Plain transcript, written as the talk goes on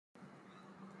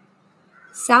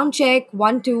Sound check,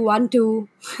 1 2 1 2.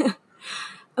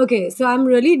 Okay, so I'm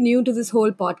really new to this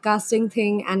whole podcasting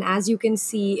thing, and as you can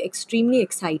see, extremely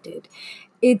excited.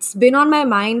 It's been on my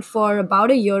mind for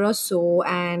about a year or so,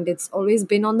 and it's always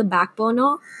been on the back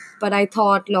burner. But I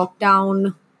thought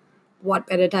lockdown, what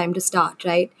better time to start,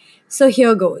 right? So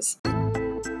here goes.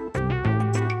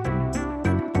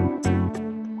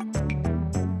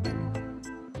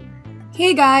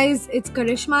 Hey guys, it's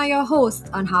Karishma, your host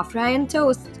on Half Fry and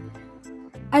Toast.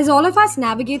 As all of us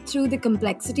navigate through the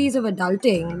complexities of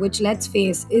adulting, which let's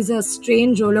face is a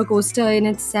strange roller coaster in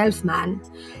itself, man,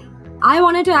 I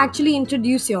wanted to actually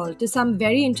introduce y'all to some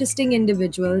very interesting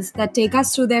individuals that take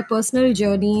us through their personal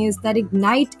journeys that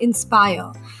ignite,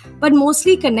 inspire, but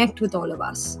mostly connect with all of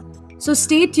us. So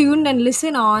stay tuned and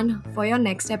listen on for your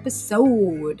next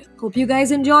episode. Hope you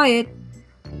guys enjoy it.